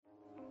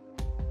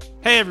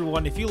Hey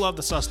everyone, if you love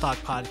the Sus Talk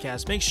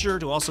podcast, make sure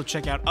to also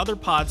check out other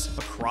pods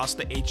across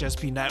the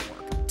HSP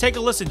network. Take a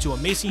listen to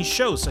amazing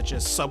shows such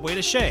as Subway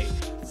to Shea,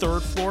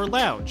 Third Floor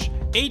Lounge,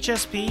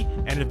 HSP,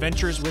 and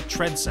Adventures with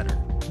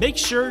Trendsetter. Make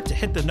sure to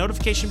hit the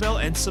notification bell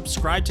and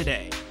subscribe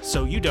today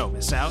so you don't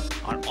miss out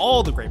on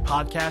all the great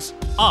podcasts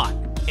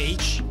on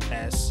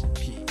HSP.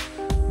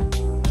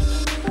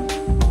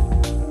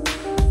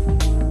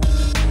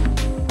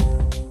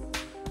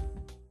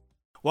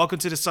 Welcome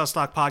to the Sus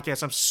Talk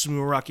podcast. I'm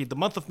Smuraki. The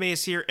month of May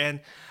is here, and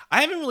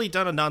I haven't really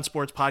done a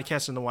non-sports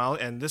podcast in a while,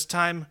 and this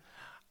time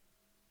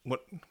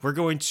we're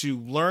going to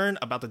learn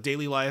about the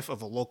daily life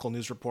of a local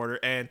news reporter,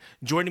 and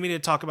joining me to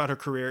talk about her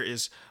career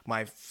is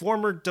my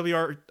former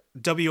WRHU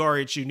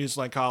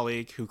Newsline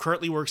colleague who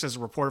currently works as a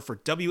reporter for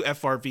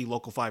WFRV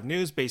Local 5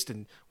 News based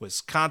in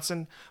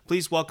Wisconsin.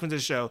 Please welcome to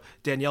the show,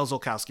 Danielle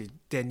Zolkowski.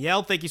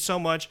 Danielle, thank you so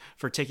much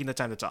for taking the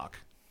time to talk.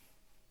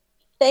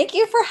 Thank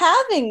you for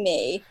having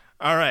me.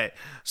 All right.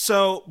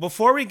 So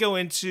before we go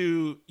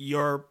into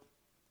your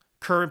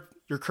current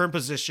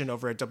position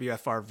over at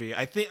WFRV,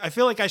 I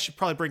feel like I should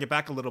probably bring it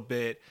back a little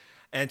bit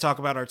and talk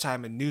about our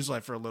time in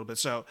Newsline for a little bit.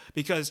 So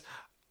because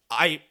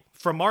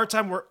from our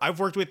time I've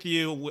worked with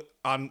you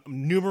on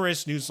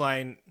numerous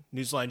Newsline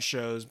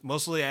shows,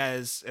 mostly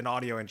as an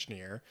audio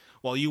engineer,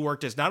 while you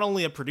worked as not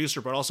only a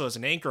producer but also as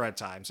an anchor at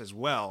times as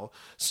well.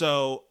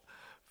 So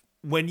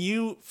from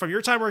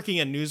your time working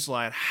at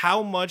Newsline,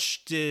 how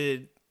much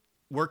did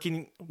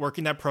working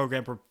that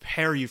program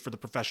prepare you for the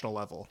professional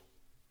level?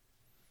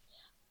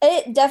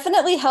 It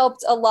definitely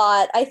helped a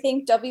lot. I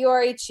think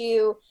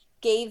WRHU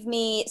gave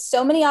me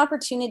so many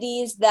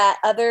opportunities that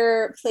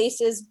other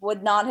places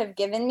would not have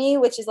given me,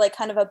 which is like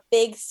kind of a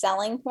big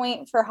selling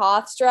point for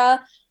Hofstra.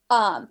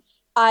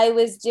 I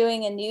was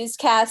doing a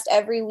newscast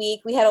every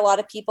week. We had a lot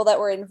of people that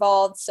were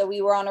involved, so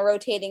we were on a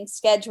rotating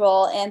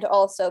schedule. And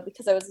also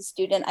because I was a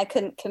student, I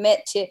couldn't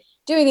commit to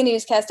doing a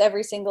newscast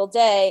every single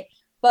day.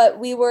 But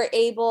we were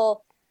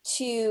able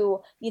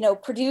to,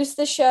 produce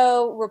the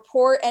show,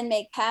 report and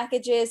make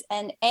packages,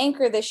 and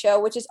anchor the show,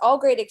 which is all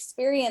great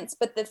experience.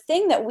 But the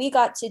thing that we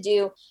got to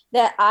do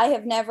that I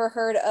have never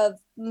heard of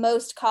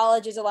most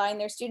colleges allowing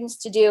their students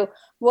to do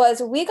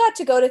was we got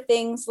to go to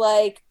things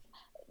like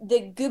the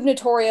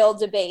gubernatorial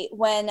debate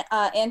when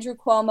Andrew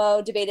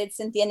Cuomo debated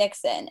Cynthia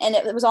Nixon, and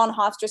it was on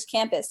Hofstra's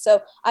campus.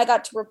 So I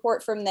got to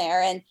report from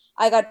there, and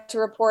I got to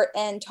report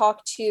and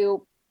talk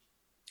to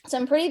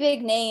some pretty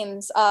big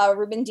names.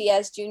 Ruben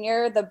Diaz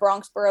Jr., the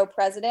Bronx Borough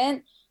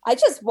president. I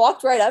just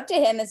walked right up to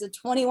him as a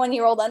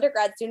 21-year-old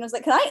undergrad student. I was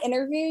like, can I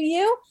interview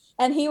you?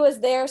 And he was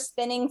there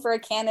spinning for a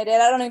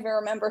candidate. I don't even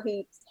remember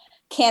who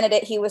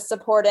candidate he was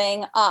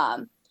supporting.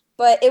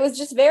 But it was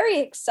just very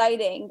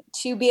exciting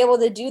to be able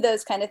to do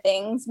those kind of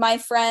things. My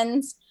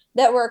friends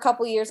that were a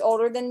couple years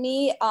older than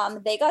me,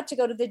 they got to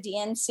go to the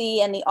DNC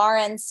and the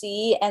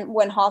RNC. And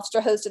when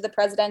Hofstra hosted the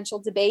presidential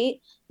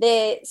debate,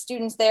 the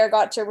students there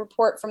got to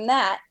report from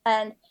that.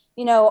 And,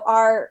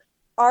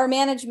 our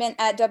management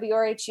at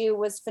WRHU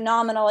was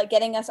phenomenal at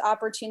getting us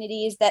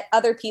opportunities that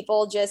other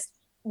people just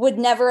would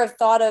never have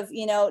thought of,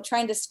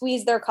 trying to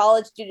squeeze their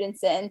college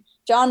students in.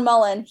 John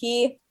Mullen,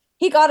 he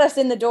got us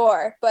in the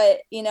door,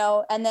 but,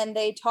 and then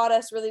they taught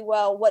us really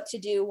well what to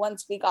do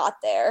once we got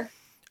there.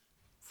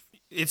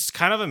 It's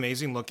kind of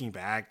amazing looking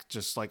back,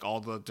 just like all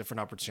the different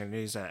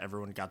opportunities that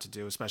everyone got to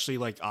do, especially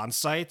like on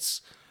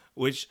sites,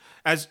 which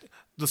as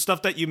the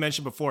stuff that you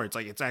mentioned before,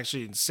 it's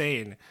actually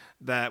insane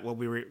that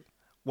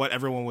what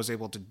everyone was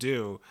able to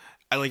do.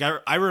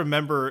 I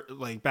remember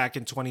like back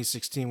in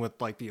 2016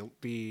 with like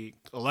the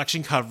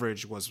election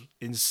coverage was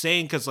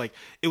insane. Cause like,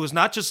 it was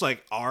not just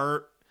like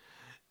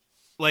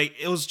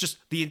it was just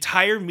the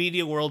entire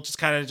media world just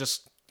kind of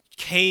just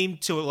came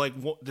to like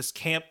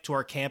to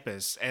our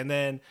campus. And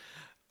then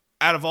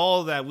out of all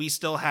of that, we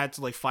still had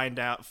to like find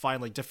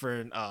like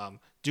different,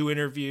 do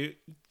interviews,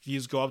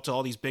 go up to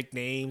all these big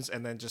names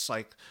and then just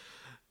like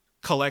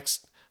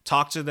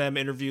talk to them,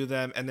 interview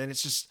them. And then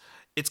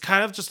it's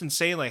kind of just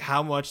insane, like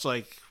how much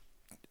like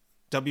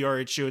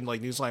WRHU and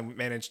like Newsline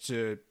managed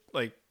to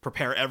like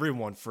prepare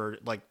everyone for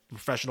like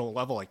professional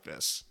level like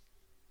this.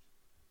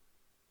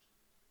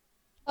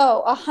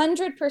 Oh,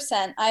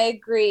 100%. I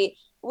agree.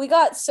 We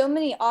got so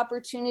many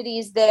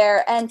opportunities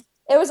there. And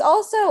it was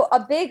also a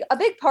big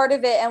part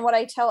of it. And what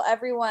I tell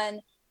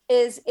everyone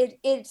is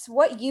it's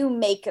what you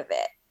make of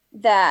it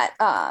that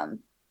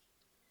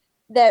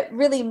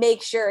really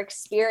makes your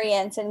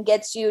experience and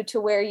gets you to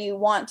where you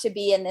want to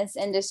be in this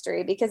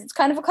industry, because it's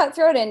kind of a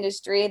cutthroat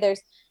industry.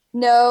 There's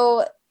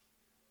no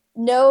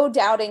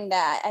doubting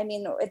that. I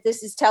mean,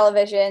 this is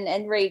television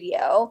and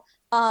radio.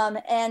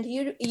 And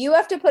you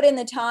have to put in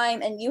the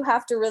time and you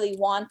have to really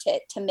want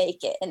it to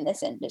make it in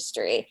this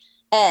industry.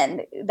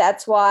 And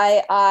that's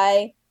why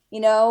I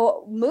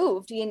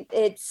moved.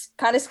 It's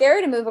kind of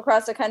scary to move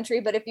across the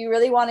country, but if you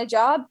really want a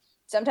job,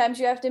 sometimes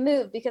you have to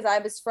move, because I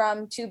was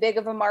from too big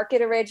of a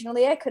market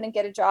originally. I couldn't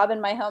get a job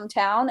in my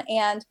hometown.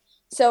 And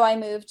so I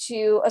moved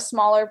to a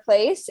smaller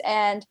place,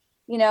 and,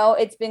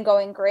 it's been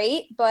going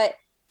great. But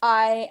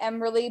I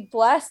am really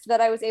blessed that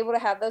I was able to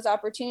have those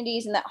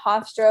opportunities and that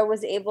Hofstra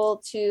was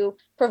able to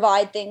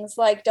provide things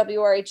like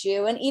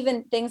WRHU and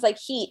even things like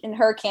Heat in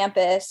her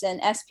campus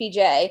and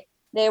SPJ.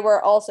 They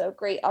were also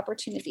great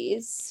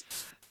opportunities.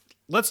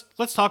 Let's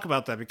talk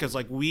about that because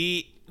like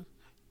we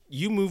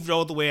you moved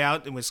all the way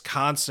out in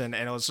Wisconsin,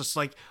 and it was just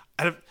like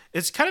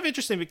it's kind of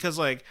interesting because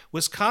like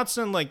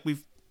Wisconsin, like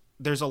we've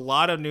there's a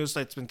lot of news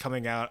that's been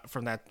coming out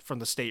from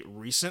the state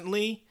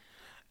recently,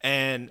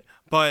 and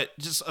but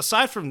just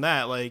aside from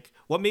that, like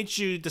what made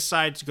you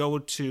decide to go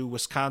to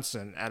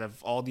Wisconsin out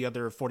of all the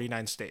other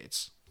 49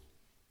 states?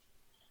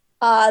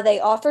 They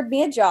offered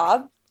me a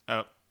job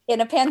Oh, in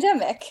a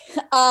pandemic.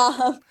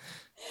 Um,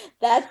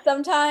 that's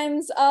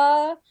sometimes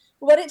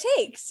what it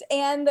takes.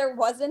 And there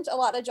wasn't a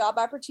lot of job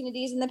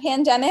opportunities in the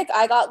pandemic.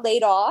 I got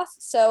laid off.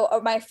 So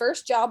my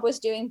first job was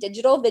doing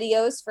digital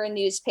videos for a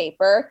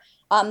newspaper.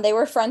 They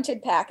were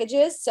fronted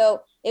packages.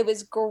 So it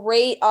was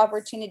great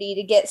opportunity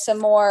to get some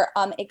more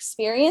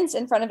experience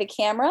in front of a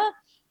camera.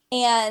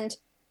 And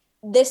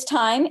this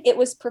time it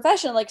was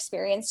professional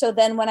experience. So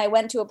then when I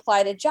went to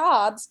apply to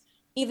jobs,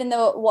 even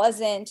though it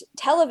wasn't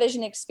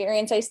television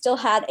experience, I still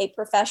had a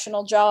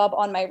professional job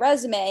on my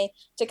resume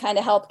to kind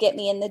of help get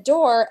me in the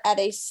door at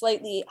a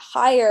slightly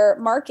higher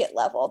market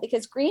level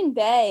because Green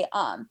Bay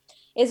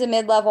is a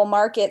mid-level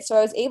market. So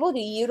I was able to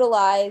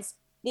utilize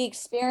the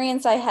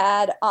experience I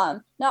had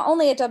not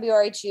only at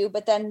WRHU,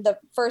 but then the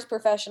first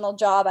professional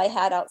job I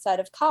had outside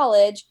of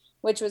college,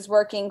 which was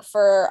working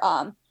for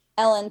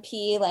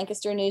LNP,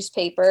 Lancaster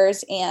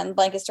Newspapers, and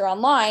Lancaster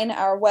Online,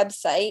 our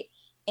website.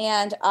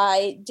 And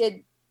I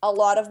did a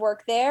lot of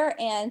work there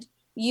and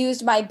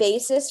used my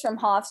basis from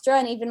Hofstra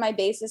and even my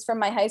basis from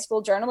my high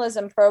school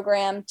journalism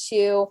program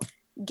to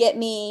get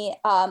me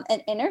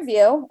an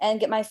interview and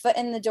get my foot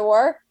in the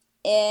door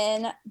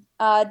in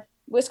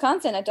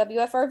Wisconsin at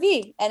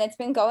WFRV. And it's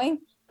been going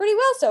pretty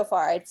well so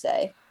far, I'd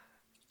say.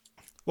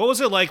 what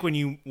was it like when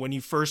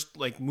you first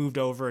like moved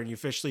over and you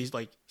officially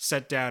like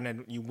sat down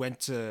and you went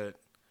to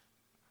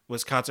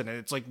Wisconsin? And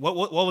it's like what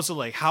was it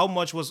like? How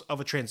much was of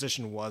a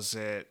transition was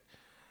it?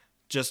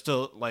 Just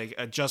to like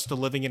adjust to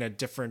living in a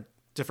different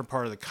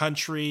part of the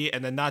country,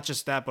 and then not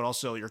just that, but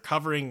also you're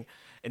covering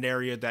an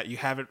area that you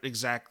haven't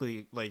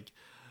exactly like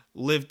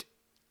lived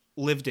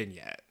lived in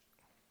yet.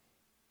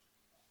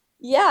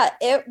 Yeah,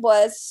 it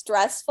was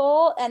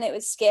stressful and it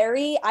was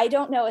scary. I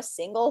don't know a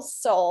single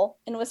soul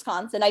in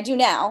Wisconsin. I do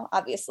now,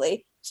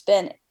 obviously. It's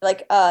been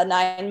like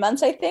 9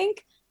 months, I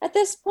think, at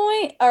this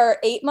point, or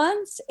 8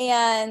 months.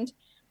 And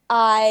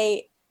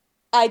I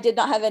I did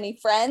not have any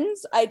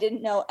friends. I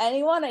didn't know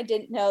anyone. I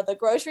didn't know the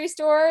grocery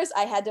stores.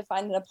 I had to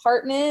find an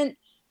apartment.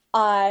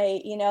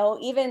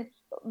 Even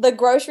the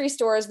grocery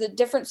stores, the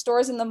different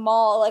stores in the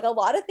mall, like a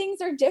lot of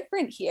things are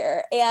different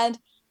here. And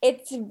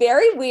it's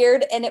very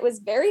weird and it was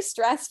very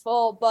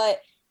stressful, but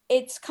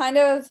it's kind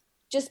of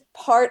just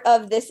part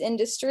of this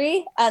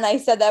industry. And I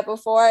said that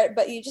before,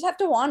 but you just have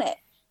to want it.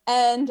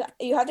 And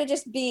you have to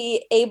just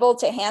be able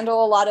to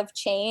handle a lot of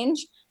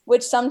change,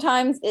 which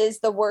sometimes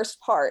is the worst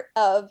part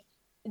of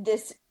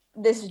this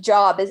this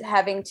job is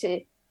having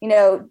to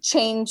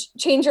change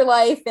your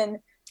life and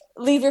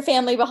leave your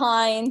family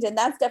behind. And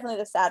that's definitely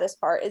the saddest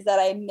part, is that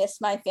I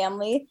miss my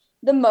family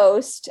the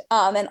most,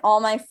 and all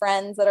my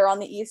friends that are on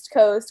the East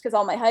Coast, because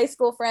all my high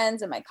school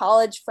friends and my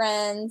college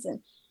friends and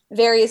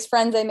various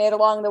friends I made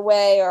along the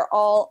way are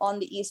all on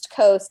the East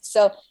Coast.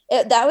 So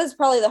that was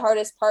probably the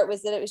hardest part,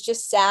 was that it was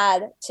just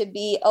sad to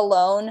be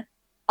alone,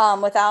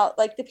 without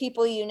like the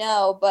people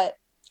but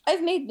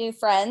I've made new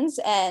friends,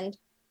 and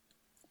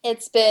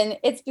it's been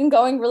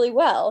going really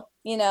well.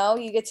 You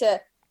get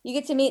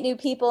to meet new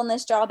people in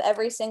this job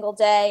every single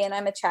day, and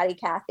I'm a chatty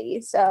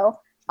Cathy, so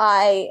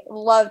I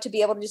love to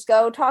be able to just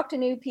go talk to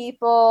new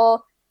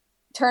people,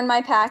 turn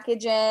my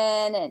package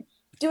in, and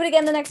do it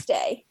again the next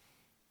day.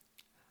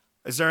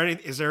 Is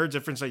there a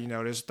difference that you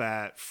noticed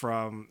that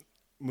from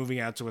moving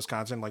out to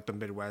Wisconsin, like the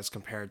Midwest,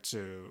 compared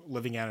to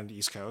living out on the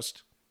East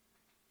Coast?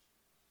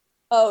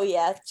 Oh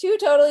yeah, two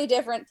totally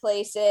different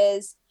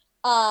places.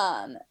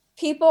 Um,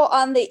 People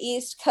on the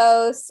East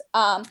Coast,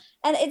 and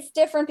it's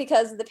different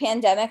because of the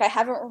pandemic. I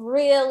haven't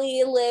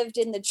really lived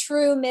in the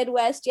true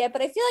Midwest yet,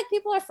 but I feel like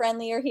people are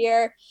friendlier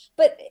here.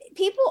 But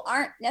people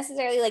aren't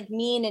necessarily like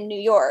mean in New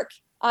York.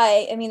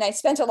 I mean, I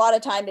spent a lot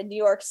of time in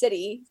New York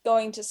City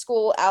going to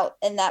school out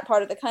in that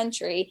part of the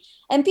country,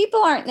 and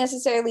people aren't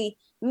necessarily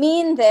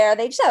mean there.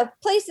 They just have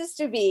places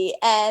to be.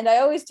 And I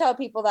always tell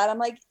people that I'm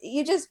like,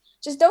 you just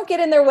don't get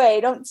in their way.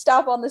 Don't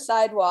stop on the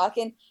sidewalk.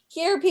 And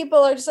here people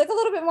are just like a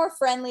little bit more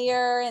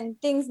friendlier, and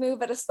things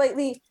move at a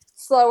slightly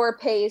slower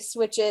pace,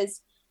 which is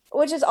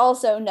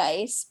also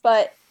nice.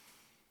 But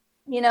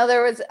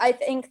I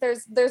think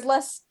there's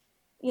less,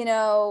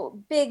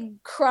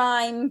 big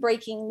crime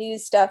breaking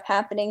news stuff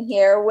happening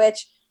here,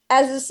 which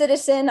as a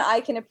citizen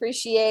I can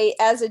appreciate.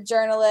 As a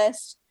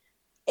journalist,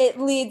 it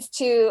leads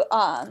to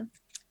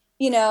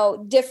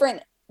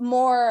different,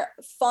 more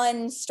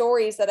fun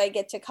stories that I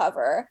get to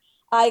cover.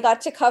 I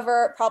got to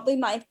cover probably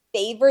my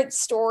favorite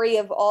story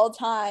of all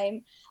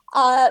time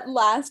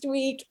last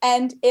week,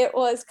 and it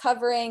was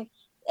covering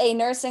a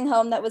nursing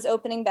home that was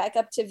opening back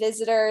up to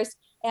visitors,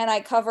 and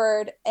I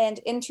covered and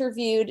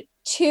interviewed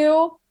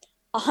two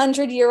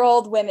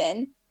 100-year-old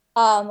women.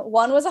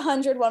 One was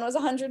 100, one was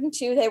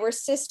 102. They were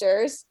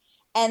sisters,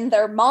 and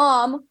their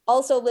mom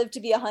also lived to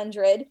be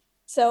 100.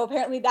 So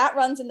apparently that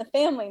runs in the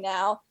family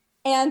now.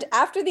 And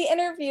after the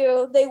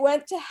interview, they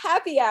went to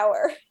happy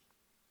hour,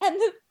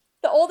 and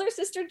the older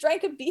sister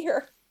drank a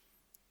beer.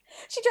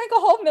 She drank a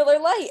whole Miller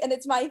Lite, and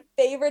it's my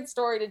favorite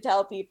story to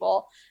tell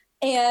people.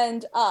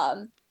 And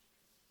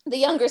the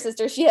younger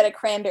sister, she had a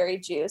cranberry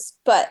juice,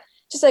 but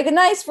just like a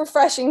nice,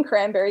 refreshing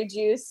cranberry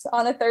juice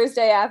on a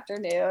Thursday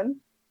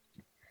afternoon.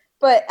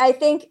 But I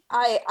think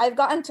I've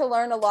gotten to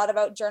learn a lot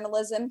about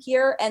journalism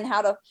here and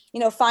how to,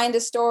 find a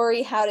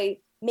story, how to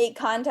make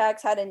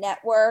contacts, how to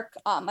network.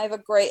 I have a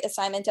great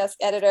assignment desk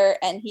editor,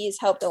 and he's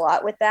helped a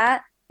lot with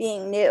that.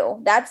 Being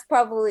new, that's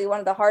probably one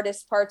of the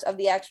hardest parts of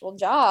the actual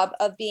job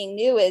of being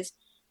new, is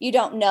you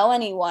don't know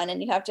anyone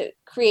and you have to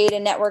create a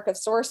network of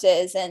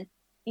sources. And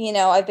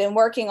I've been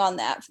working on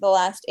that for the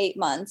last 8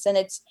 months, and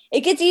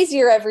it gets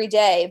easier every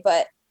day,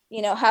 but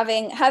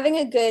having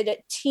a good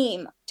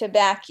team to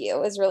back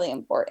you is really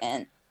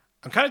important.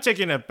 I'm kind of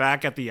taking it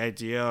back at the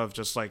idea of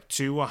just like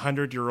two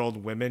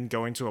 100-year-old women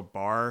going to a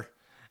bar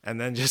and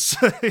then just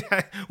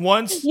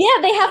once.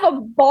 Yeah, they have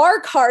a bar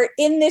cart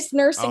in this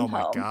nursing home.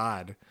 Oh my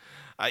God.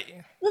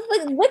 Like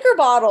liquor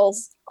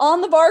bottles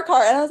on the bar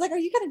cart, and I was like, are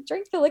you gonna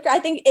drink the liquor? I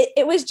think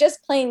it was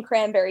just plain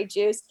cranberry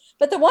juice,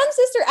 but the one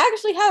sister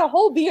actually had a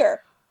whole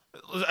beer.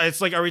 It's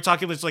like, are we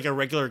talking just like a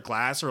regular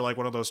glass, or like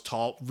one of those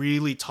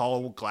really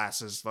tall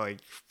glasses? Like,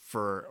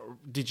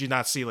 did you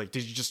not see, like,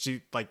 did you just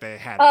see like they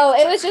had? Oh,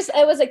 it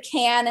was a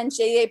can, and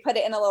they put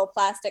it in a little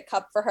plastic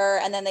cup for her,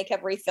 and then they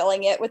kept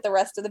refilling it with the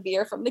rest of the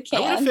beer from the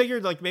can. I would have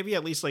figured like maybe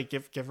at least like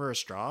give her a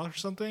straw or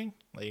something,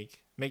 like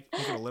make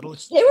it a little.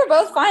 They were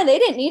both fine. They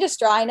didn't need a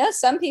straw. I know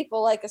some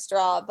people like a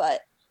straw,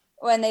 but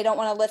when they don't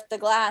want to lift the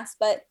glass,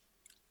 but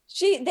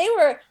they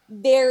were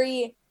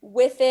very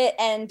with it,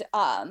 and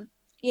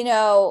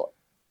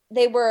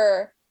they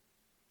were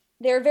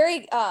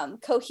very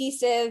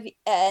cohesive,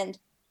 and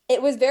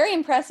it was very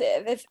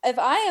impressive. If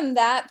I am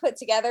that put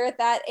together at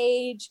that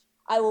age,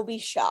 I will be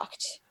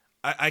shocked.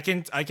 I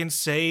can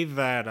say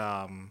that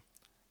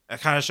it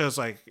kind of shows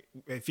like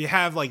if you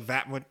have like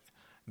that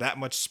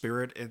much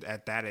spirit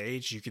at that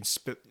age, you can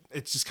spit.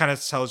 It just kind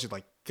of tells you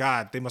like,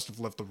 God, they must have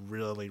lived a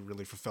really,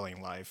 really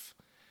fulfilling life,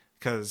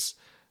 because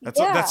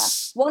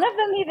that's one of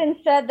them even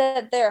said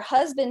that their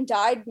husband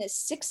died in his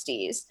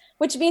 60s,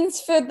 which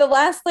means for the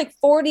last like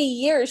 40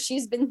 years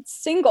she's been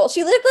single.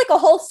 She lived like a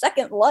whole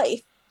second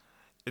life.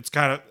 It's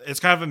kind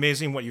of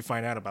amazing what you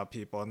find out about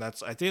people, and I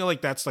think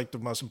like that's like the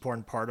most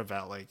important part of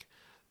that, like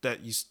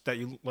that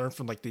you learn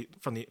from like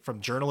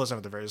from journalism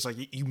at the very least.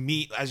 Like you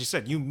meet, as you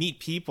said, you meet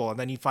people, and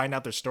then you find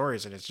out their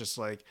stories, and it's just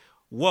like,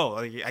 whoa,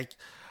 like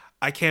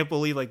I can't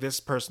believe like this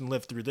person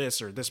lived through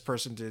this, or this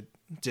person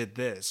did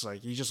this.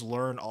 Like you just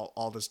learn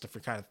all this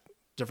different kinds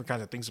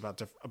of things about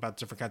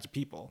different kinds of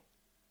people.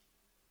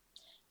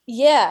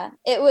 Yeah,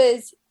 it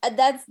was.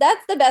 That's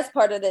the best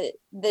part of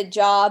the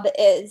job,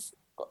 is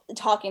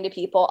talking to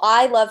people.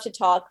 I love to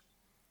talk.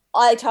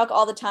 I talk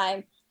all the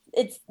time.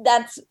 It's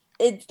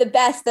the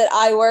best that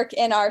I work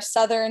in our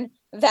Southern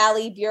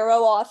Valley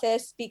Bureau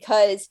office,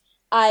 because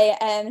I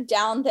am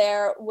down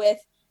there with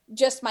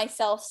just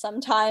myself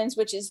sometimes,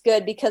 which is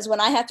good, because when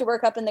I have to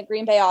work up in the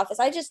Green Bay office,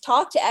 I just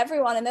talk to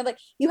everyone, and they're like,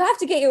 you have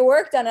to get your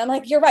work done. And I'm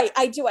like, you're right,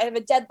 I do. I have a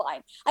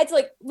deadline. I had to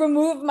like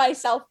remove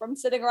myself from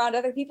sitting around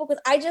other people,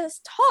 because I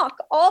just talk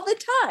all the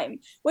time,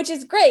 which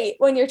is great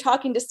when you're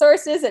talking to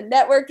sources and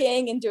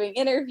networking and doing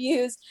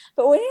interviews.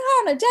 But when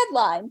you're on a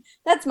deadline,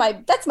 that's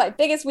my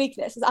biggest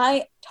weakness, is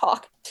I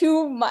talk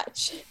too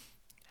much.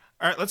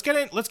 All right, let's get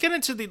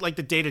into the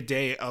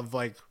day-to-day of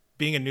like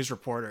being a news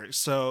reporter.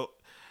 So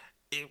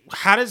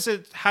how does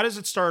it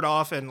start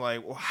off, and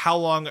like how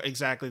long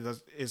exactly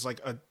is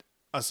like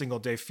a single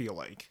day feel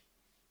like?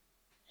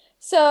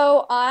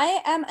 So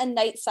I am a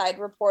nightside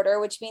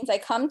reporter, which means I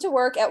come to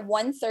work at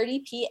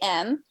 1:30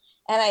 p.m.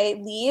 and I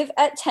leave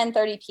at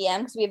 10:30 p.m.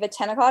 because we have a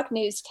 10 o'clock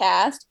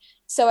newscast.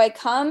 So I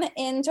come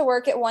into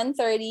work at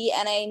 1:30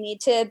 and I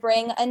need to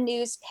bring a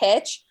news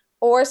pitch,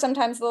 or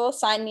sometimes they'll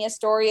assign me a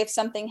story if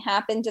something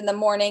happened in the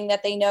morning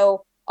that they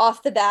know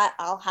off the bat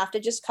I'll have to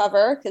just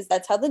cover, because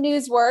that's how the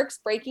news works,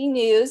 breaking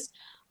news.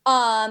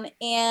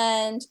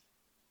 And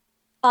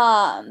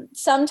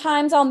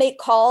sometimes I'll make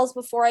calls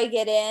before I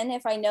get in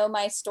if I know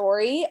my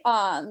story,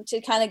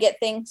 to kind of get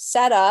things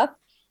set up,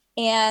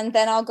 and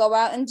then I'll go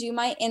out and do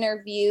my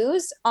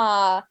interviews,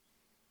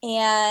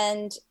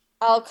 and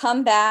I'll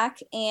come back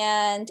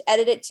and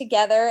edit it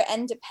together.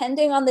 And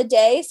depending on the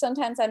day,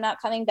 sometimes I'm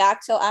not coming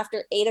back till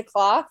after 8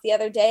 o'clock. The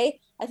other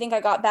day, I think I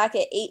got back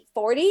at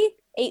 8:40,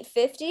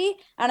 8:50,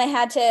 and I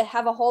had to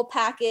have a whole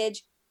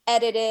package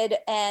edited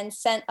and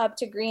sent up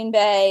to Green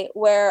Bay,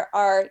 where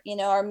our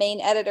main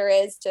editor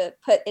is, to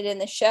put it in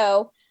the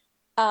show,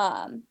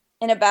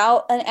 in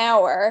about an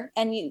hour.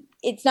 And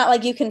it's not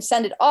like you can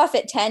send it off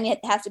at 10, it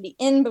has to be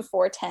in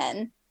before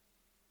 10.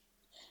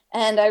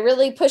 and I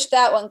really pushed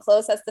that one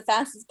close. That's the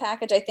fastest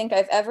package I think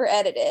I've ever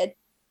edited.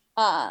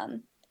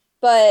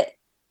 But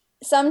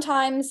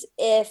sometimes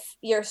if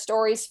your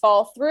stories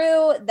fall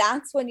through,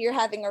 that's when you're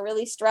having a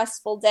really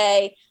stressful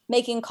day,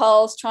 making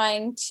calls,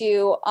 trying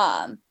to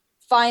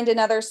find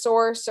another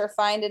source or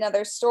find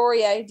another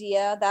story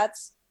idea.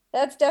 That's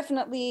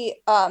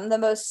definitely the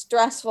most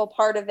stressful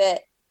part of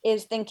it,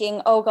 is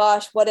thinking, oh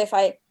gosh, what if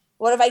I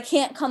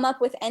can't come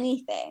up with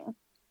anything?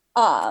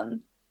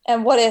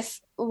 And what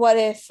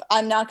if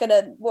I'm not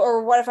gonna,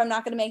 or what if I'm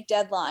not gonna make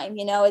deadline?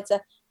 It's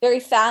a very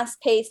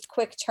fast paced,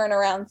 quick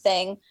turnaround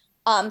thing.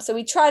 So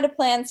we try to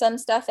plan some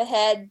stuff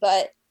ahead,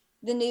 but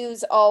the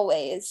news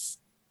always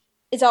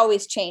is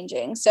always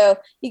changing. So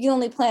you can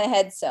only plan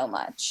ahead so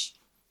much.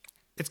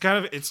 It's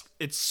kind of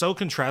it's so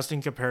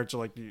contrasting compared to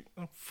like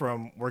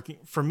from working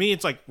for me.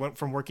 It's like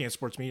from working at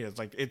sports media. It's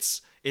like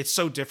it's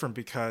so different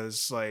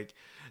because like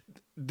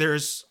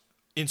there's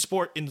in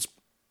sports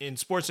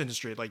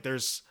industry, like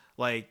there's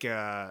like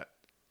a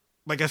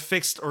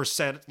fixed or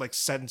set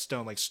in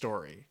stone like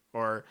story,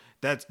 or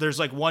that there's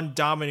like one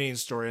dominating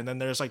story, and then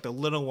there's like the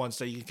little ones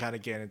that you can kind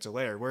of get into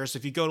later. Whereas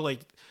if you go to like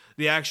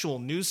the actual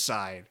news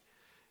side,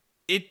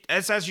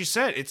 as you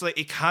said, it's like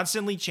it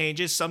constantly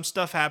changes. Some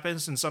stuff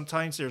happens, and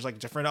sometimes there's like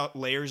different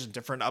layers and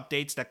different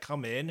updates that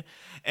come in,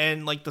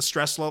 and like the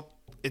stress level,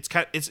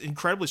 it's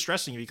incredibly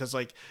stressing because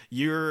like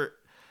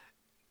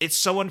it's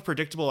so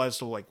unpredictable as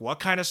to like what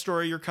kind of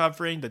story you're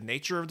covering, the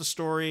nature of the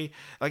story.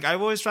 Like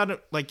I've always found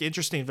it like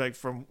interesting, like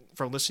from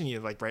listening to you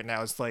like right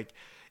now, it's like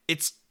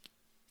it's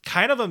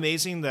kind of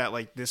amazing that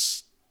like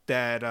this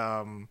that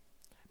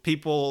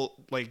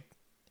people like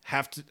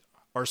have to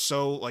are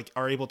so like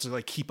are able to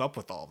like keep up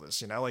with all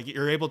this, like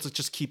you're able to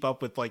just keep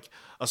up with like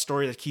a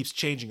story that keeps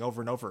changing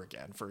over and over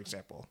again, for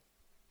example.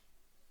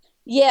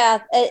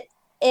 Yeah,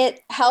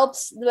 it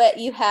helps that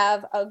you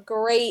have a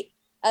great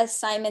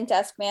assignment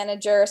desk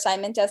manager,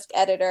 assignment desk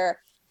editor.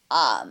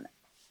 Um,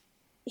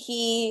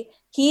 he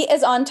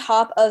is on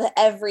top of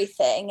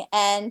everything,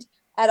 and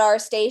at our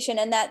station,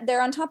 and that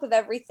they're on top of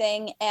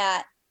everything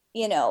at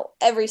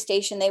every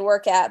station they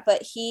work at.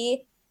 But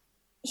he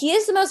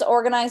is the most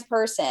organized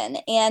person,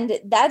 and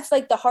that's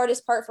like the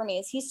hardest part for me,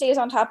 is he stays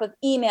on top of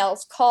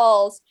emails,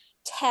 calls,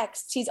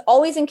 texts. He's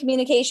always in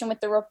communication with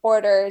the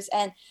reporters,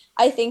 and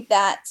I think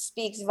that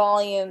speaks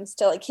volumes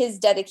to like his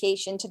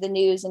dedication to the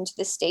news and to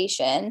the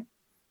station,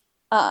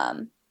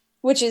 um,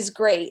 which is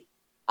great,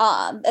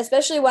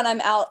 especially when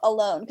I'm out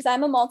alone, because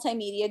I'm a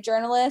multimedia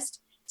journalist.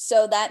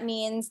 So that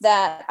means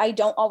that I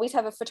don't always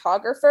have a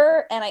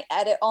photographer, and I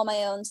edit all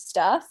my own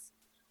stuff,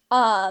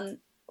 um,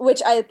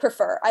 which I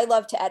prefer. I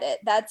love to edit.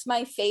 That's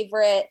my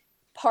favorite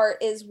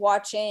part, is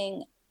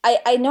watching.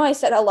 I know I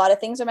said a lot of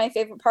things are my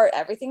favorite part.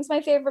 Everything's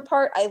my favorite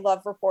part. I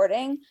love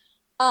reporting.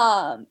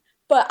 Um,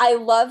 but I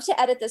love to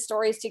edit the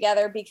stories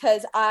together,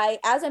 because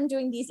as I'm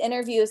doing these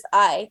interviews,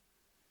 I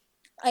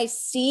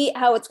see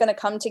how it's going to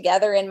come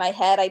together in my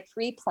head. I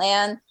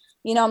pre-plan,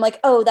 I'm like,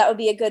 oh, that would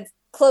be a good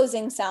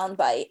closing sound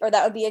bite, or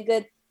that would be a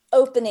good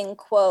opening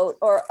quote,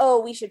 or,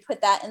 oh, we should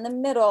put that in the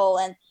middle.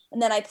 And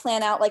then I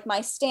plan out like my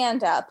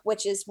stand up,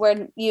 which is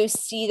when you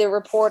see the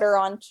reporter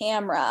on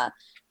camera.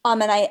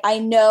 And I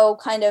know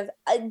kind of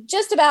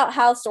just about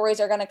how stories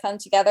are going to come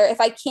together. If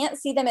I can't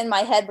see them in my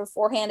head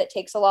beforehand, it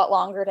takes a lot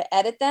longer to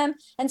edit them.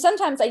 And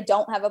sometimes I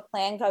don't have a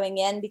plan going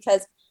in,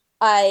 because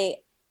I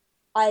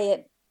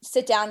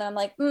sit down and I'm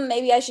like,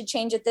 maybe I should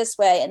change it this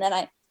way. And then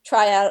I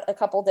try out a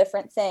couple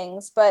different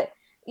things. But,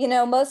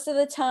 most of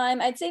the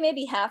time, I'd say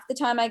maybe half the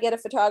time I get a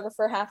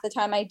photographer, half the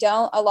time I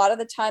don't. A lot of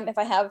the time, if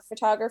I have a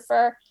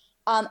photographer,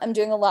 I'm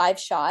doing a live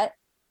shot.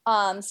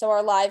 So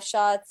our live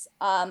shots,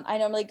 I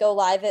normally go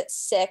live at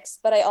 6,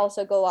 but I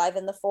also go live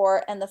in the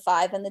 4 and the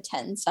 5 and the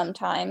 10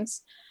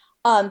 sometimes.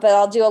 But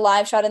I'll do a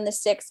live shot in the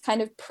 6,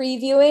 kind of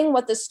previewing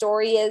what the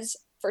story is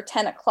for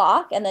 10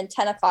 o'clock. And then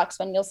 10 o'clock's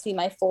when you'll see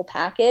my full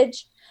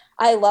package.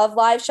 I love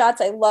live shots.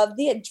 I love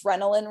the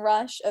adrenaline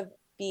rush of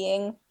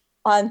being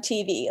on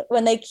TV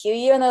when they cue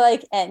you and they're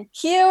like, and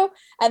cue,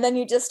 and then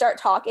you just start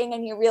talking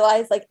and you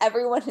realize like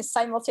everyone is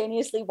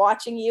simultaneously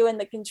watching you in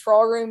the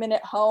control room and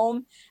at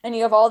home, and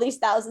you have all these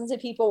thousands of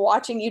people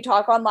watching you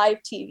talk on live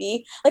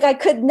TV. Like I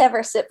could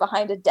never sit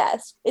behind a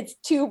desk. It's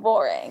too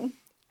boring.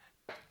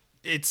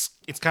 It's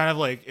kind of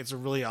like it's a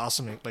really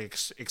awesome like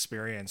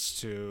experience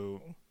to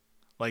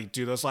like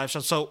do those live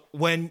shows. So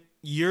when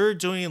you're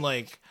doing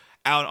like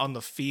out on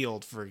the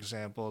field, for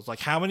example, it's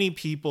like how many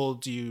people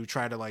do you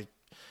try to like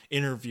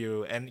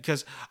interview? And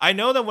because I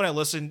know that when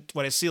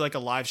I see like a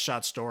live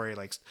shot story,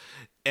 like,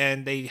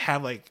 and they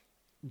have like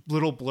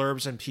little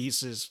blurbs and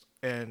pieces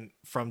and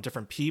from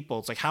different people,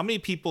 it's like how many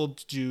people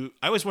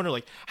I always wonder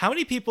like how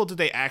many people did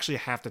they actually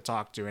have to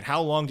talk to, and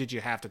how long did you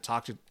have to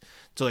talk to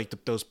like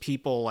those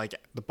people, like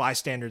the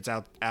bystanders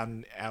out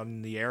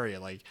in the area?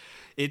 Like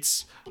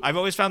I've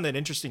always found that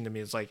interesting to me.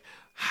 It's like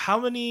how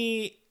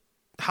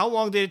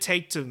long did it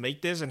take to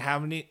make this, and how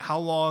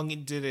long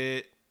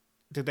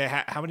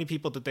how many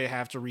people did they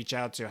have to reach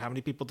out to? How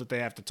many people did they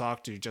have to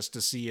talk to just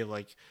to see if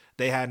like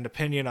they had an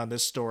opinion on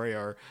this story,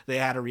 or they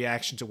had a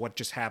reaction to what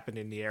just happened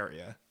in the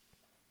area?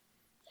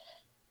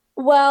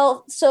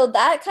 Well, so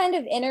that kind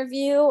of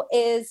interview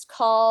is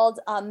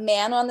called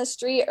man on the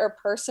street or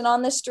person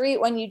on the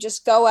street, when you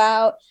just go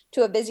out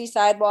to a busy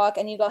sidewalk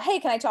and you go, hey,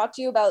 can I talk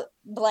to you about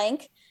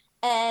blank?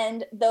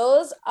 And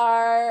those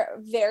are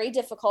very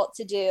difficult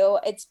to do.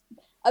 It's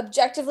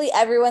objectively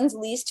everyone's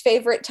least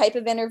favorite type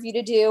of interview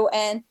to do.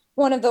 And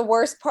one of the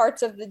worst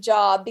parts of the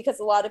job, because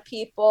a lot of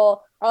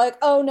people are like,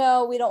 oh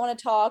no, we don't want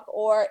to talk.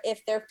 Or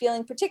if they're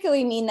feeling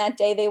particularly mean that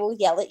day, they will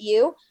yell at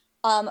you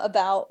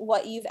about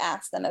what you've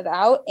asked them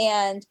about.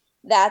 And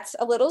that's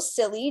a little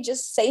silly.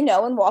 Just say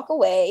no and walk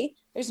away.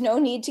 There's no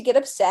need to get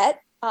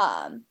upset.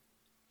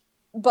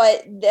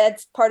 But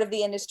that's part of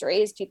the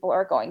industry, is people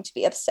are going to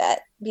be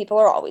upset. People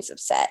are always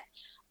upset.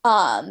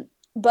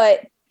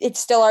 But it's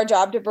still our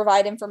job to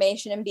provide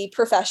information and be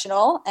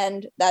professional.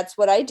 And that's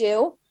what I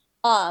do.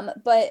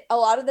 But a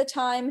lot of the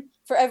time,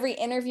 for every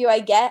interview I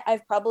get,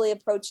 I've probably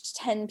approached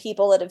 10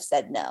 people that have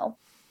said no,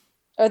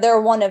 or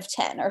they're one of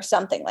 10 or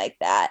something like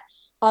that.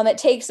 It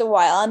takes a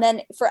while. And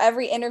then for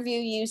every interview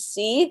you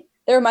see,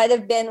 there might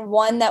have been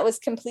one that was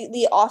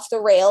completely off the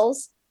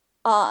rails,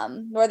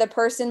 where the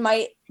person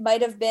might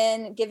have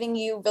been giving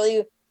you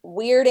really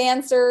weird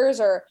answers,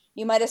 or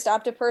you might have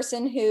stopped a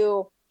person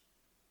who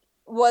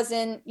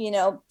wasn't,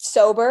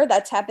 sober.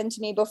 That's happened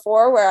to me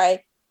before,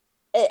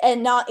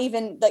 and not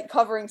even like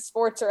covering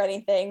sports or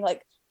anything,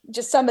 like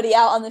just somebody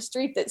out on the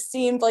street that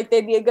seemed like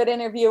they'd be a good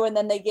interview, and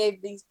then they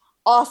gave these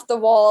off the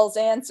walls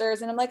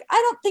answers, and I'm like, I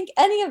don't think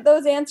any of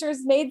those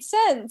answers made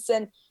sense.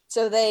 And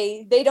so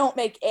they don't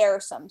make air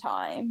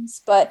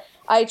sometimes, but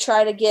I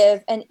try to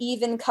give an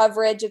even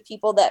coverage of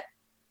people that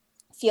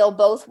feel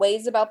both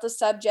ways about the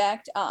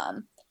subject.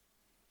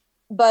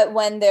 But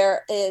when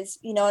there is,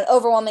 an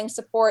overwhelming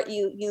support,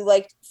 you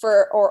like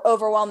or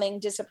overwhelming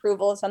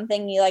disapproval of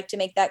something, you like to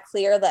make that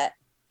clear that,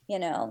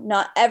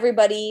 not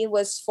everybody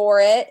was for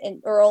it,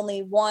 or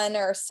only one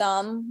or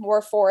some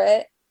were for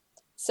it.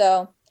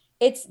 So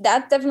that's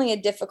definitely a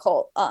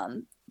difficult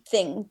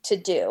thing to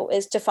do,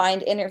 is to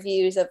find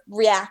interviews of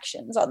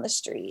reactions on the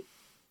street.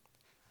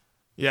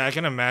 Yeah, I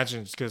can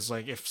imagine, because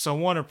like if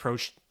someone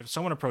approached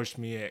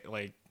me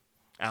like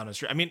out on the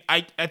street, I mean,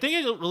 I think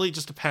it really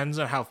just depends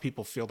on how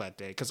people feel that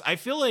day, because I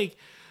feel like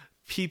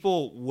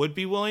people would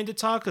be willing to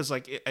talk, because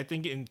like I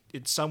think in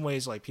some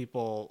ways, like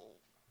people,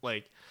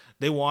 like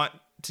they want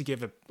to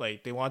give it,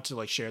 like they want to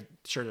like share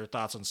their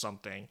thoughts on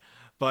something.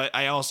 But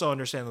I also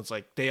understand it's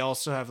like they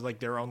also have like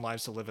their own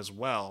lives to live as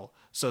well.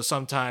 So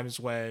sometimes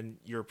when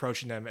you're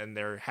approaching them and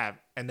they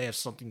have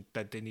something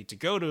that they need to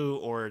go to,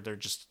 or they're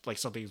just like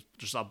something's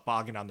just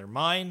bogging on their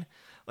mind,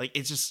 like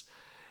it's just,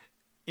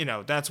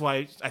 that's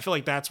why I feel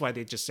like that's why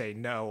they just say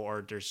no,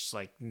 or they're just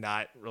like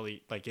not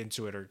really like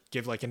into it, or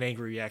give like an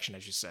angry reaction,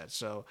 as you said.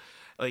 So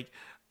like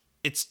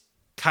it's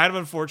kind of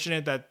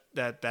unfortunate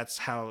that's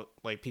how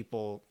like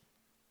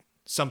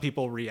some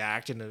people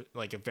react in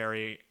a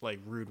very like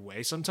rude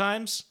way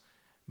sometimes.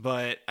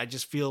 But I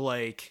just feel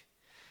like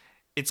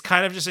it's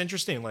kind of just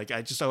interesting. Like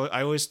I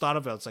always thought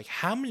about, it's like,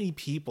 how many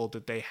people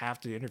did they have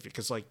to interview?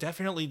 Because like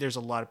definitely there's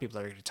a lot of people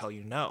that are going to tell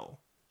you no.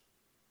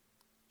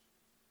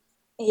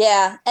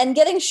 Yeah, and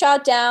getting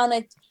shot down,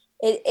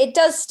 it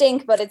does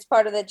stink, but it's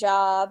part of the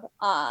job.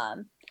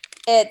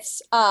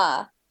 It's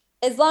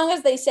as long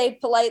as they say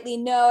politely,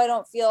 no, I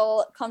don't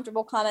feel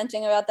comfortable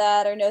commenting about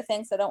that, or no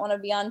thanks, I don't want to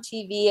be on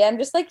TV. I'm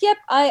just like, yep,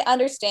 I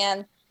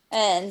understand.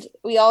 And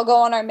we all go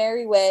on our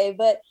merry way.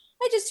 But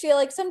I just feel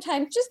like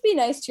sometimes just be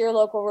nice to your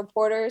local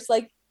reporters.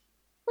 Like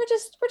we're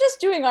just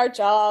doing our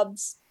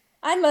jobs.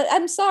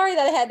 I'm sorry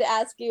that I had to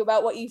ask you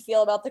about what you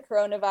feel about the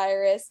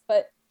coronavirus,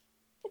 but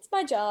it's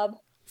my job.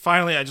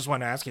 Finally, I just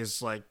want to ask you,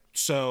 is like,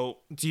 so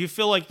do you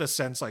feel like the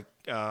sense, like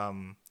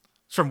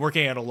from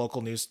working at a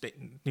local news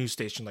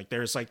station, like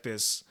there's like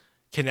this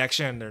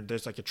connection,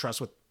 there's like a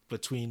trust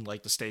between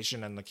like the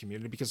station and the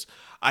community? Because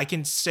I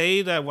can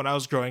say that when I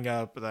was growing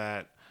up,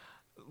 that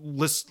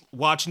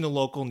watching the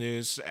local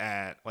news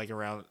at like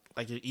around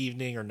like an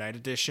evening or night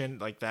edition,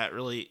 like that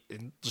really,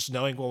 and just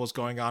knowing what was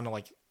going on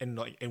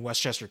in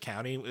Westchester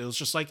County, it was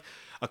just like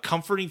a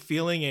comforting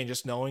feeling, and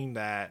just knowing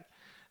that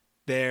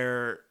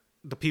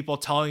the people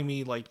telling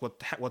me like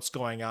what's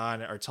going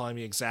on are telling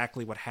me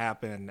exactly what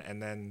happened,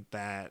 and then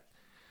that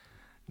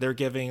they're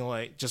giving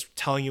like just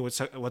telling you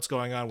what's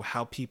going on,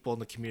 how people in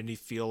the community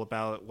feel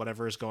about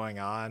whatever is going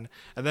on,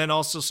 and then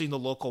also seeing the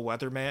local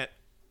weatherman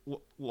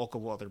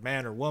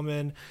or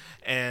woman,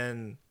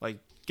 and like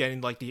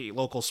getting like the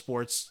local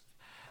sports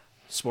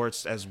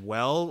as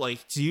well.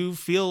 Like, do you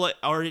feel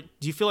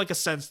like a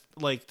sense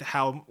like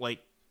how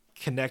like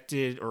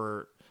connected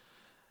or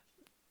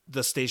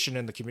the station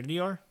and the community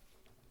are?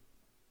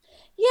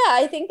 Yeah,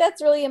 I think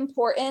that's really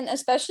important,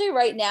 especially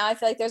right now. I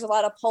feel like there's a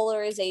lot of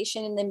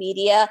polarization in the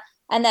media,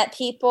 and that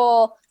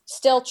people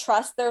still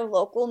trust their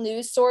local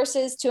news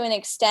sources to an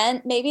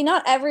extent. Maybe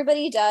not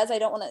everybody does. I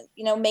don't want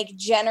to, make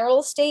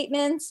general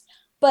statements,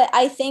 but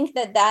I think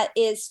that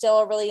is still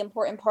a really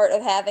important part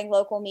of having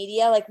local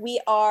media. Like,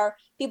 we are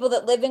people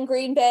that live in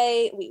Green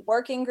Bay, we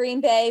work in Green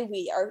Bay,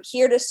 we are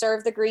here to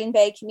serve the Green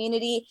Bay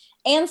community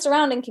and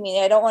surrounding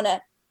community. I don't want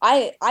to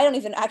I don't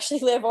even actually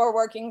live or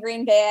work in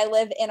Green Bay. I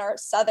live in our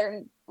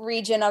southern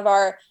region of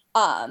our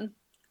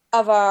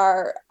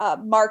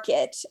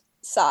market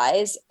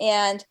size,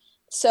 and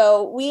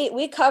so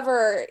we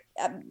cover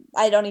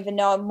I don't even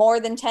know, more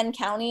than 10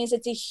 counties.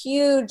 It's a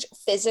huge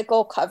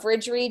physical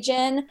coverage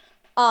region,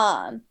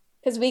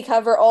 because we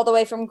cover all the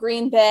way from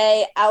Green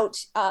Bay out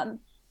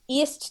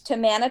east to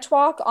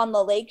Manitowoc on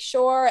the lake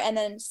shore, and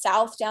then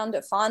south down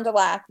to Fond du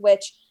Lac,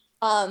 which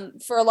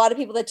for a lot of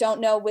people that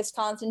don't know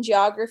Wisconsin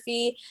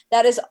geography,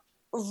 that is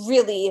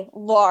really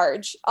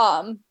large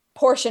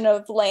portion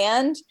of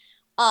land.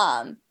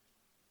 Um,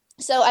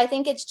 so I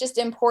think it's just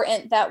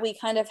important that we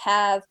kind of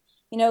have,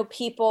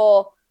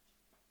 people,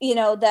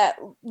 that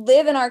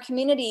live in our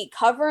community,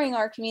 covering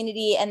our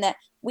community, and that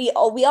we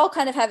all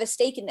kind of have a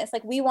stake in this.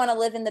 Like, we want to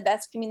live in the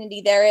best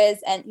community there is,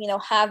 and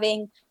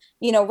having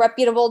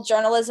reputable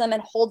journalism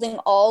and holding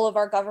all of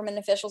our government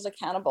officials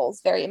accountable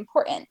is very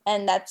important.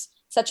 And that's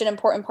such an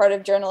important part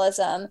of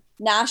journalism,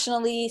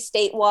 nationally,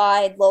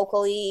 statewide,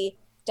 locally,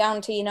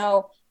 down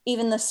to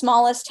even the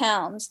smallest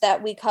towns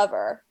that we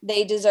cover.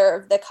 They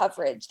deserve the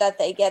coverage that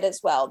they get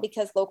as well,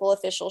 because local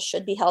officials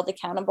should be held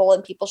accountable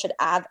and people should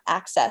have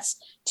access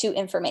to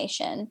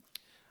information.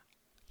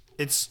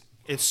 It's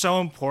so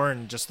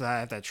important just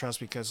that trust,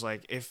 because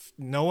like if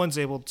no one's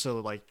able to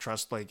like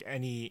trust like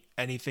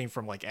anything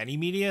from like any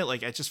media,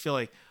 like I just feel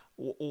like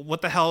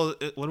what the hell,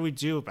 what do we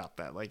do about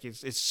that? Like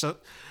it's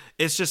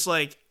just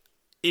like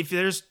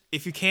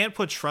if you can't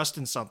put trust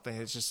in something,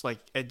 it's just like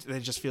it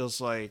just feels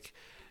like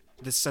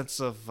this sense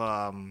of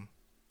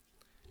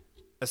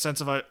a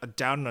sense of a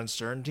doubt and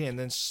uncertainty, and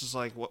then it's just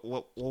like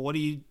what do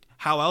you,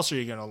 how else are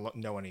you gonna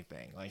know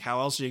anything? Like how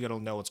else are you gonna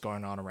know what's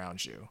going on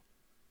around you?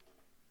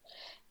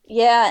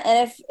 Yeah,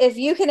 and if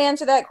you can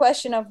answer that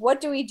question of what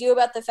do we do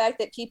about the fact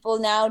that people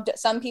now,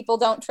 some people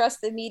don't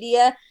trust the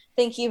media,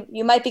 think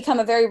you might become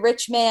a very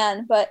rich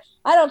man. But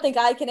I don't think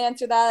I can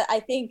answer that. I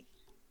think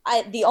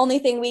the only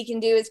thing we can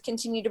do is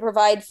continue to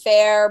provide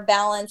fair,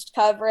 balanced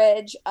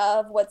coverage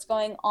of what's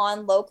going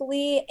on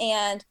locally,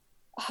 and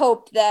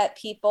hope that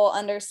people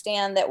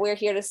understand that we're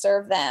here to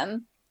serve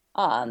them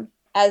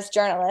as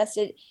journalists.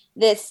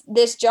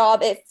 This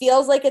job, it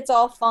feels like it's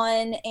all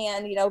fun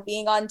and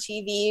being on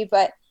TV,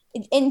 but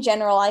in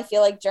general, I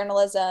feel like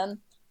journalism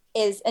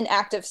is an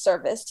act of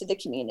service to the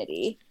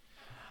community.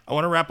 I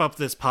want to wrap up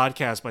this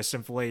podcast by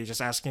simply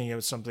just asking you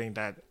something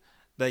that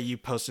you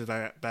posted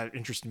that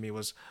interested me.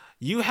 Was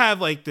you have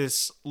like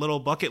this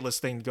little bucket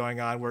list thing going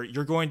on where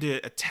you're going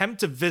to attempt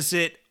to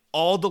visit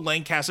all the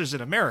Lancasters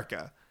in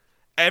America,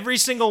 every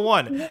single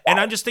one. Yeah. And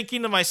I'm just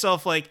thinking to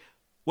myself, like,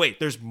 wait,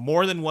 there's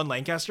more than one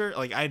Lancaster?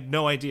 Like, I had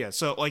no idea.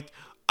 So like,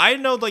 I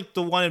know like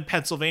the one in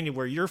Pennsylvania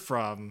where you're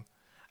from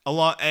a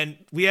lot, and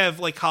we have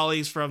like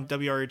colleagues from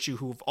WRHU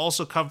who've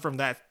also come from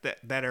that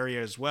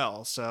area as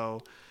well. So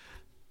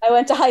I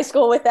went to high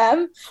school with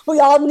them. We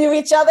all knew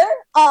each other.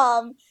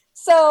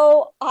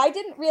 So I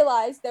didn't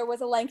realize there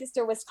was a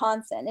Lancaster,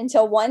 Wisconsin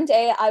until one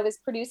day I was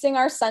producing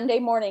our Sunday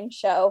morning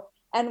show,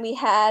 and we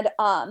had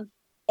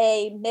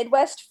a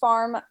Midwest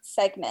farm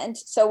segment.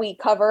 So we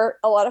cover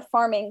a lot of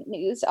farming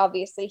news,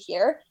 obviously,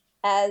 here,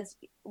 as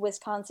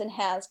Wisconsin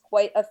has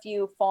quite a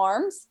few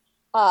farms.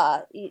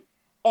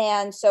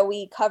 And so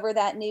we cover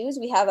that news.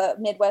 We have a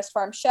Midwest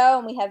Farm show,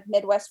 and we have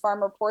Midwest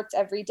Farm reports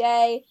every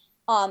day,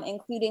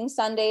 including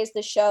Sundays,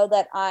 the show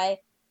that I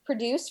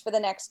produce for the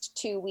next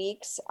 2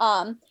 weeks.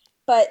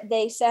 But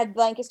they said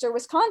Lancaster,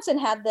 Wisconsin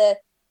had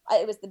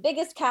it was the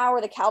biggest cow, or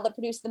the cow that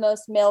produced the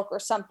most milk or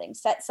something,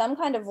 set some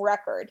kind of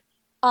record.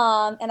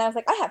 And I was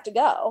like, I have to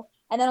go.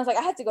 And then I was like,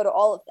 I have to go to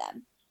all of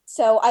them.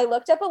 So I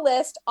looked up a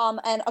list,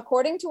 and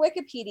according to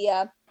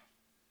Wikipedia,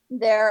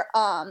 there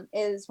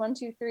is 1,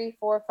 2, 3,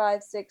 4,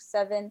 5, 6,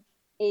 7,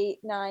 8,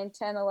 9,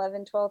 10,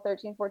 11, 12,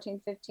 13,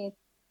 14, 15,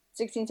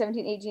 16,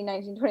 17, 18,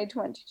 19, 20,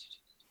 20,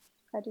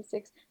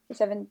 26,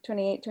 27,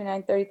 28,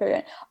 29, 30,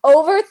 31.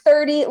 Over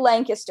 30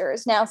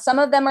 Lancasters. Now, some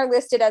of them are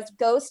listed as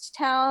ghost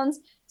towns.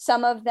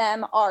 Some of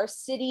them are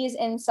cities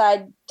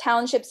inside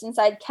townships,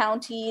 inside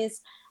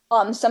counties.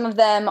 Some of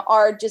them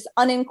are just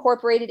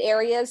unincorporated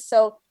areas.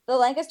 So the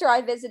Lancaster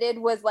I visited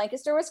was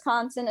Lancaster,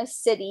 Wisconsin, a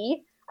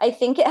city. I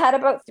think it had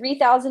about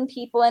 3,000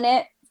 people in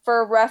it.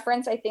 For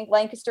reference, I think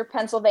Lancaster,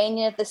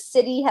 Pennsylvania, the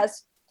city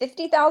has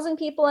 50,000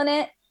 people in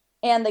it,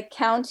 and the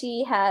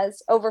county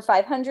has over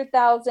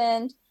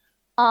 500,000.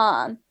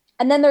 And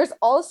then there's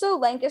also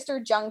Lancaster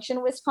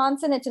Junction,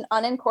 Wisconsin. It's an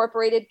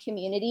unincorporated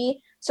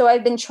community. So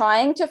I've been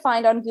trying to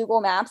find on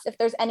Google Maps if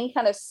there's any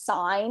kind of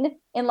sign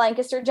in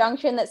Lancaster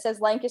Junction that says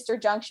Lancaster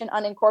Junction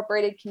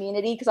unincorporated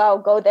community, because I'll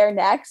go there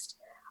next.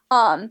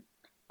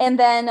 And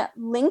then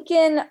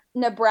Lincoln,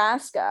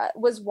 Nebraska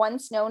was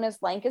once known as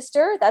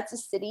Lancaster. That's a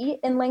city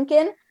in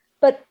Lincoln.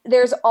 But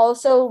there's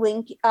also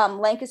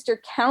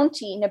Lancaster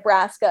County,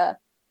 Nebraska,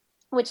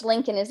 which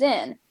Lincoln is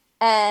in.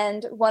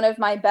 And one of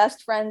my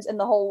best friends in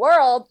the whole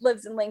world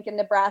lives in Lincoln,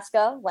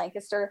 Nebraska,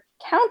 Lancaster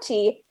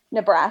County,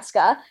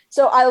 Nebraska.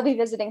 So I will be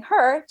visiting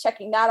her,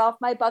 checking that off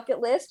my bucket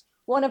list.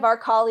 One of our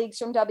colleagues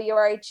from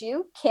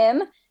WRHU,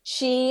 Kim,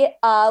 She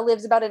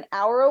lives about an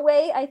hour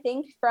away, I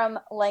think, from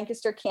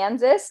Lancaster,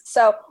 Kansas.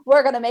 So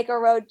we're gonna make a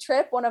road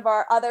trip. One of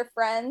our other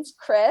friends,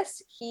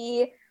 Chris,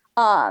 he's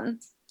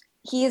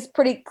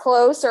pretty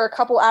close or a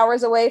couple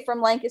hours away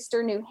from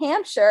Lancaster, New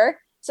Hampshire.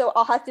 So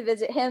I'll have to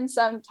visit him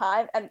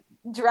sometime and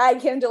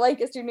drag him to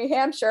Lancaster, New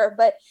Hampshire.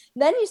 But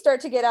then you start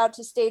to get out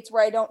to states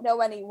where I don't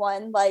know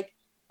anyone, like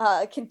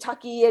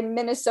Kentucky and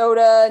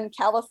Minnesota and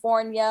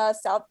California,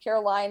 South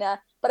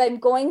Carolina. But I'm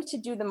going to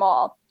do them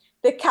all.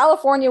 The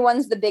California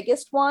one's the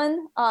biggest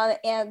one,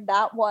 and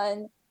that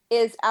one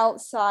is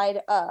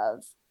outside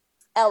of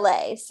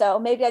LA. So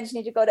maybe I just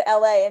need to go to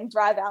LA and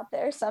drive out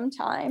there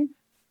sometime.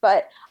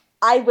 But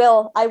I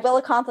will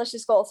accomplish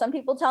this goal. Some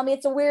people tell me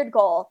it's a weird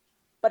goal,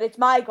 but it's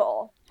my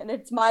goal, and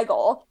it's my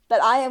goal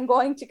that I am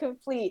going to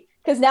complete,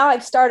 because now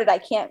I've started, I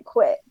can't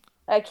quit.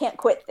 I can't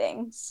quit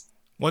things.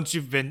 Once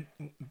you've been,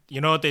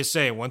 you know what they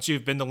say, once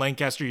you've been to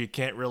Lancaster,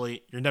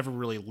 you're never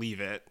really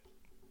leave it.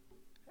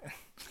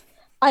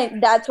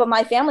 That's what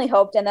my family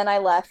hoped, and then I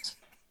left.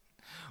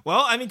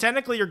 Well, I mean,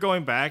 technically you're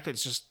going back.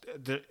 It's just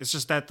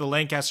that the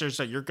Lancasters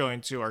that you're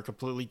going to are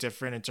completely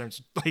different in terms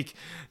of like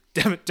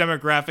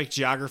demographic,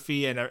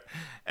 geography,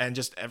 and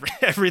just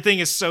everything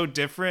is so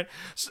different.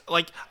 So,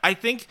 like, I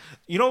think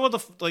you know what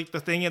the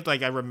thing is,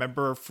 like, I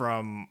remember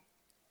from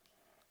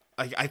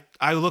like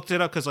I looked it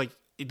up because like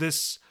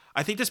this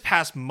I think this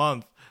past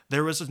month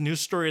there was a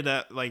news story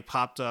that like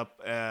popped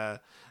up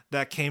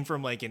that came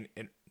from like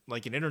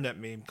like an internet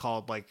meme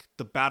called like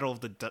the Battle of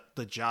the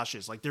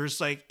Joshes. Like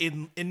there's like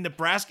in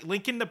Nebraska,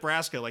 Lincoln,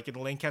 Nebraska, like in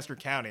Lancaster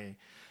County,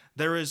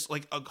 there is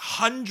like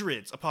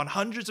hundreds upon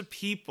hundreds of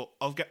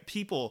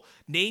people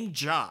named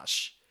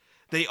Josh.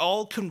 They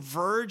all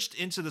converged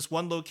into this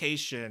one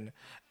location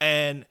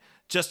and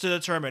just to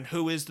determine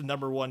who is the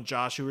number one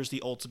Josh, who is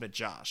the ultimate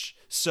Josh.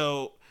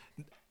 So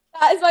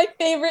That is my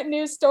favorite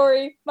news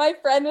story. My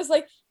friend was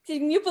like,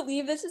 can you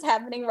believe this is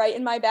happening right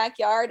in my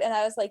backyard? And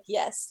I was like,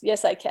 yes,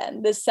 I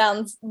can. This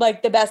sounds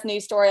like the best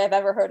news story I've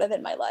ever heard of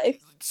in my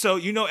life. So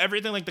you know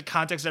everything, like the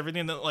context,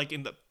 everything that like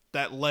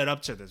that led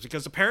up to this,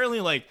 because apparently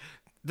like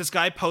this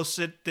guy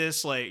posted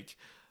this like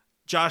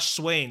Josh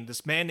Swain,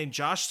 this man named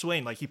Josh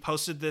Swain, like he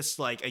posted this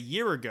like a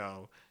year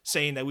ago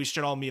saying that we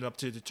should all meet up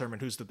to determine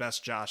who's the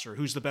best Josh, or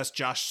who's the best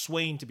Josh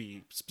Swain to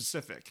be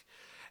specific.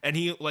 And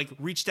he like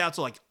reached out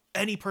to like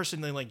any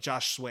person named like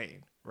Josh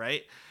Swain,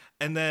 right?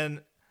 And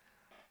then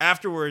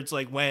afterwards,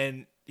 like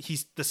when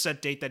the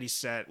set date that he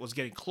set was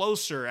getting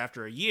closer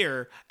after a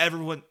year,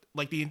 everyone,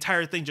 like the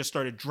entire thing just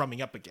started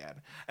drumming up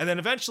again. And then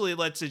eventually it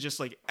led to just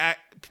like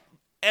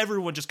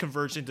everyone just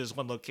converged into this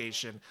one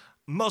location.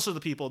 Most of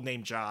the people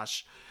named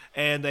Josh,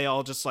 and they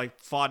all just like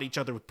fought each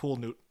other with pool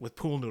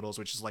noodles,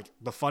 which is like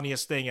the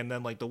funniest thing. And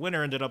then like the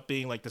winner ended up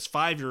being like this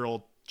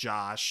 5-year-old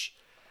Josh.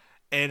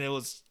 And it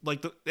was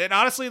like, and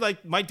honestly,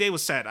 like my day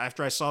was sad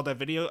after I saw that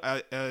video.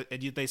 And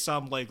they saw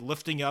him like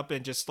lifting up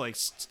and just like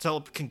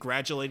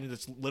congratulating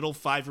this little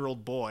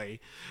 5-year-old boy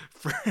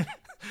for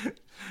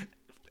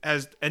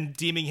and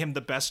deeming him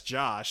the best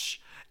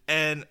Josh.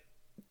 And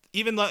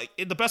even like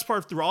the best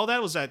part through all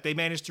that was that they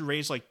managed to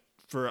raise like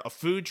for a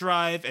food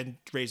drive and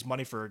raise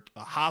money for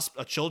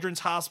a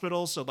children's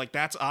hospital. So like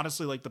that's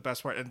honestly like the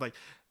best part. And like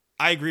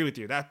I agree with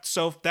you. That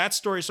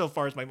story so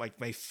far is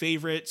my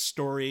favorite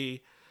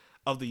story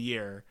of the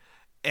year,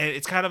 and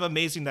it's kind of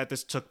amazing that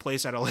this took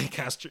place at a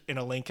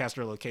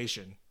Lancaster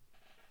location.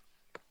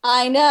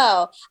 I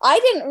know. I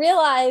didn't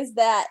realize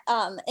that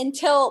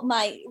until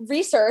my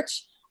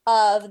research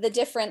of the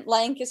different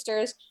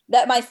Lancasters,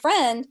 that my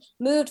friend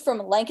moved from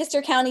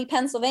Lancaster County,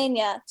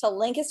 Pennsylvania to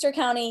Lancaster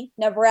County,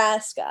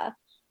 Nebraska,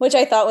 which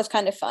I thought was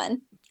kind of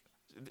fun.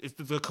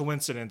 The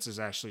coincidence is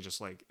actually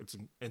just like it's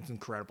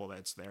incredible that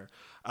it's there.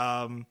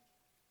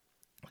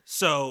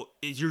 So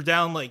you're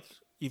down like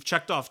you've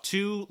checked off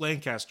 2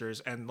 Lancasters,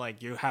 and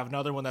like you have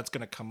another one that's going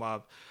to come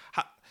up.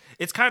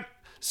 It's kind of,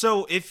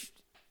 so if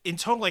in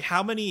total, like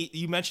how many,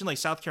 you mentioned like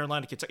South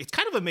Carolina, Kentucky, it's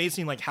kind of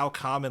amazing like how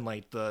common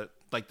like the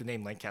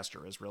name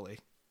Lancaster is really.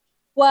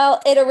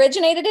 Well, it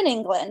originated in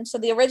England. So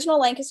the original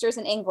Lancaster is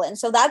in England.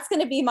 So that's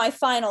going to be my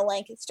final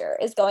Lancaster,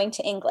 is going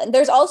to England.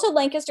 There's also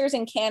Lancasters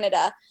in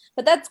Canada,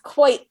 but that's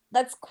quite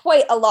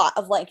a lot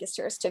of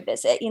Lancasters to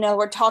visit. You know,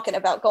 we're talking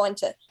about going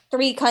to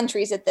 3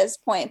 countries at this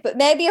point. But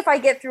maybe if I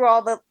get through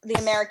all the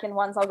American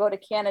ones, I'll go to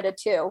Canada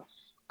too.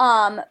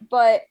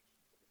 But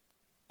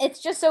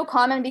it's just so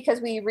common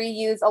because we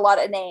reuse a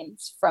lot of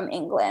names from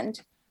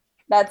England.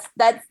 That's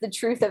the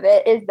truth of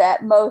it, is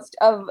that most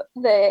of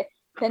the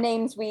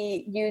names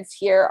we use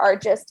here are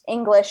just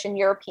English and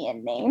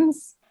European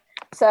names.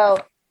 So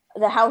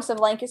the House of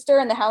Lancaster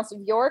and the House of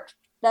York,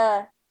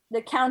 the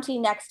county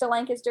next to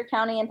Lancaster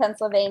County in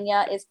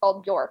Pennsylvania is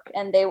called York,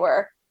 and they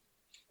were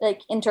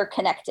like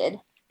interconnected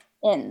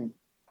in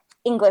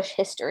English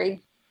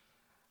history.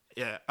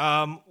 Yeah.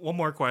 One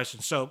more question.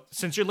 So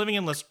since you're living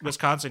in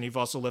Wisconsin, you've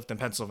also lived in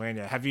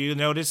Pennsylvania. Have you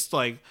noticed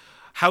like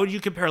how would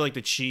you compare like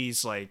the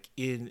cheese like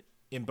in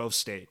both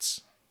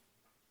states?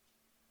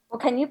 Well,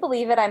 can you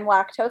believe it? I'm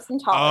lactose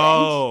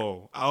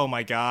intolerant. Oh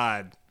my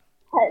God.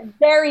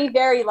 very,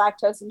 very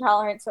lactose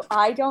intolerant, so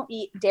I don't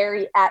eat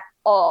dairy at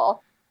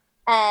all.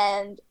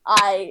 And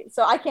I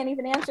can't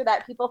even answer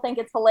that. People think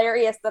it's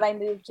hilarious that I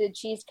moved to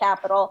cheese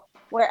capital,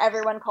 where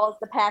everyone calls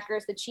the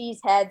Packers the cheese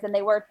heads and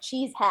they wear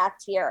cheese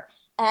hats here.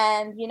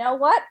 And you know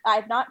what?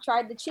 I've not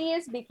tried the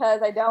cheese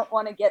because I don't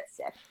want to get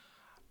sick.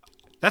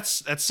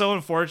 That's so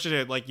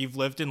unfortunate. Like you've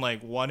lived in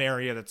like one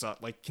area that's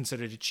like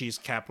considered a cheese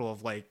capital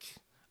of like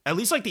at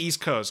least like the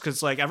East Coast,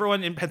 because like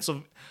everyone in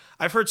Pennsylvania,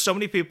 I've heard so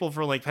many people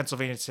from like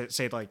Pennsylvania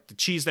say like the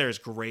cheese there is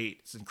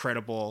great, it's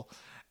incredible,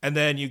 and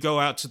then you go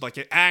out to like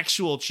an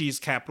actual cheese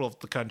capital of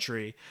the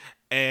country,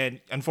 and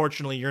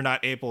unfortunately you're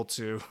not able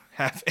to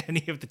have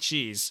any of the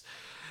cheese.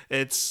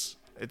 It's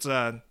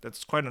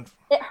that's quite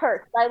It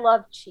hurts. I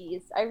love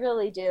cheese. I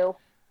really do.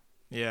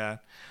 yeah.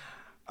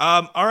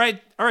 All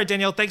right,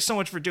 Danielle. Thanks so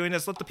much for doing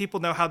this. Let the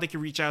people know how they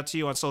can reach out to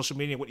you on social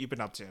media, what you've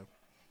been up to.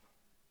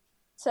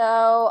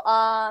 So,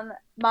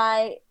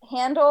 my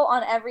handle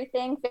on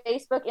everything,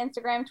 Facebook,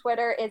 Instagram,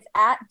 Twitter, is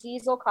at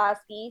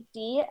Dieselkoski,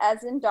 D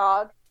as in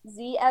dog,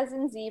 Z as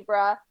in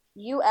zebra,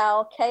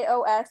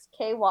 ULKOSKY,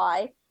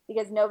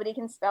 because nobody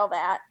can spell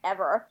that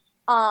ever.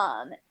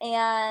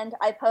 And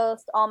I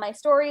post all my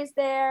stories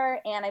there,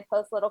 and I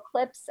post little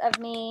clips of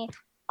me.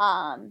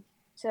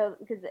 So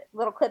because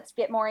little clips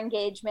get more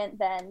engagement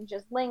than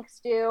just links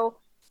do.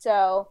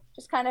 So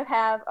just kind of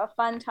have a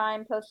fun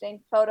time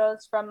posting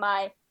photos from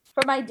my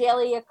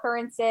daily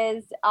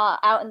occurrences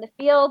out in the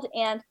field,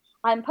 and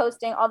I'm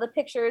posting all the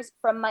pictures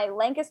from my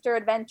Lancaster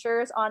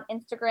adventures on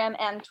Instagram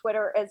and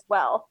Twitter as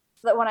well.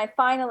 So that when I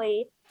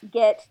finally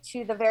get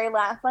to the very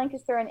last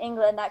Lancaster in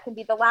England, that can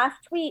be the last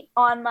tweet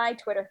on my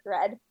Twitter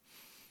thread.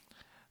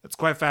 That's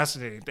quite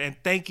fascinating. And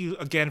thank you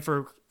again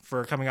for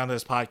coming on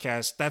this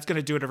podcast. That's going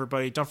to do it,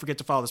 everybody. Don't forget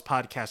to follow this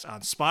podcast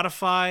on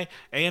Spotify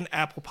and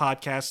Apple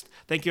Podcasts.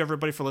 Thank you,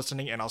 everybody, for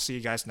listening, and I'll see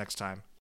you guys next time.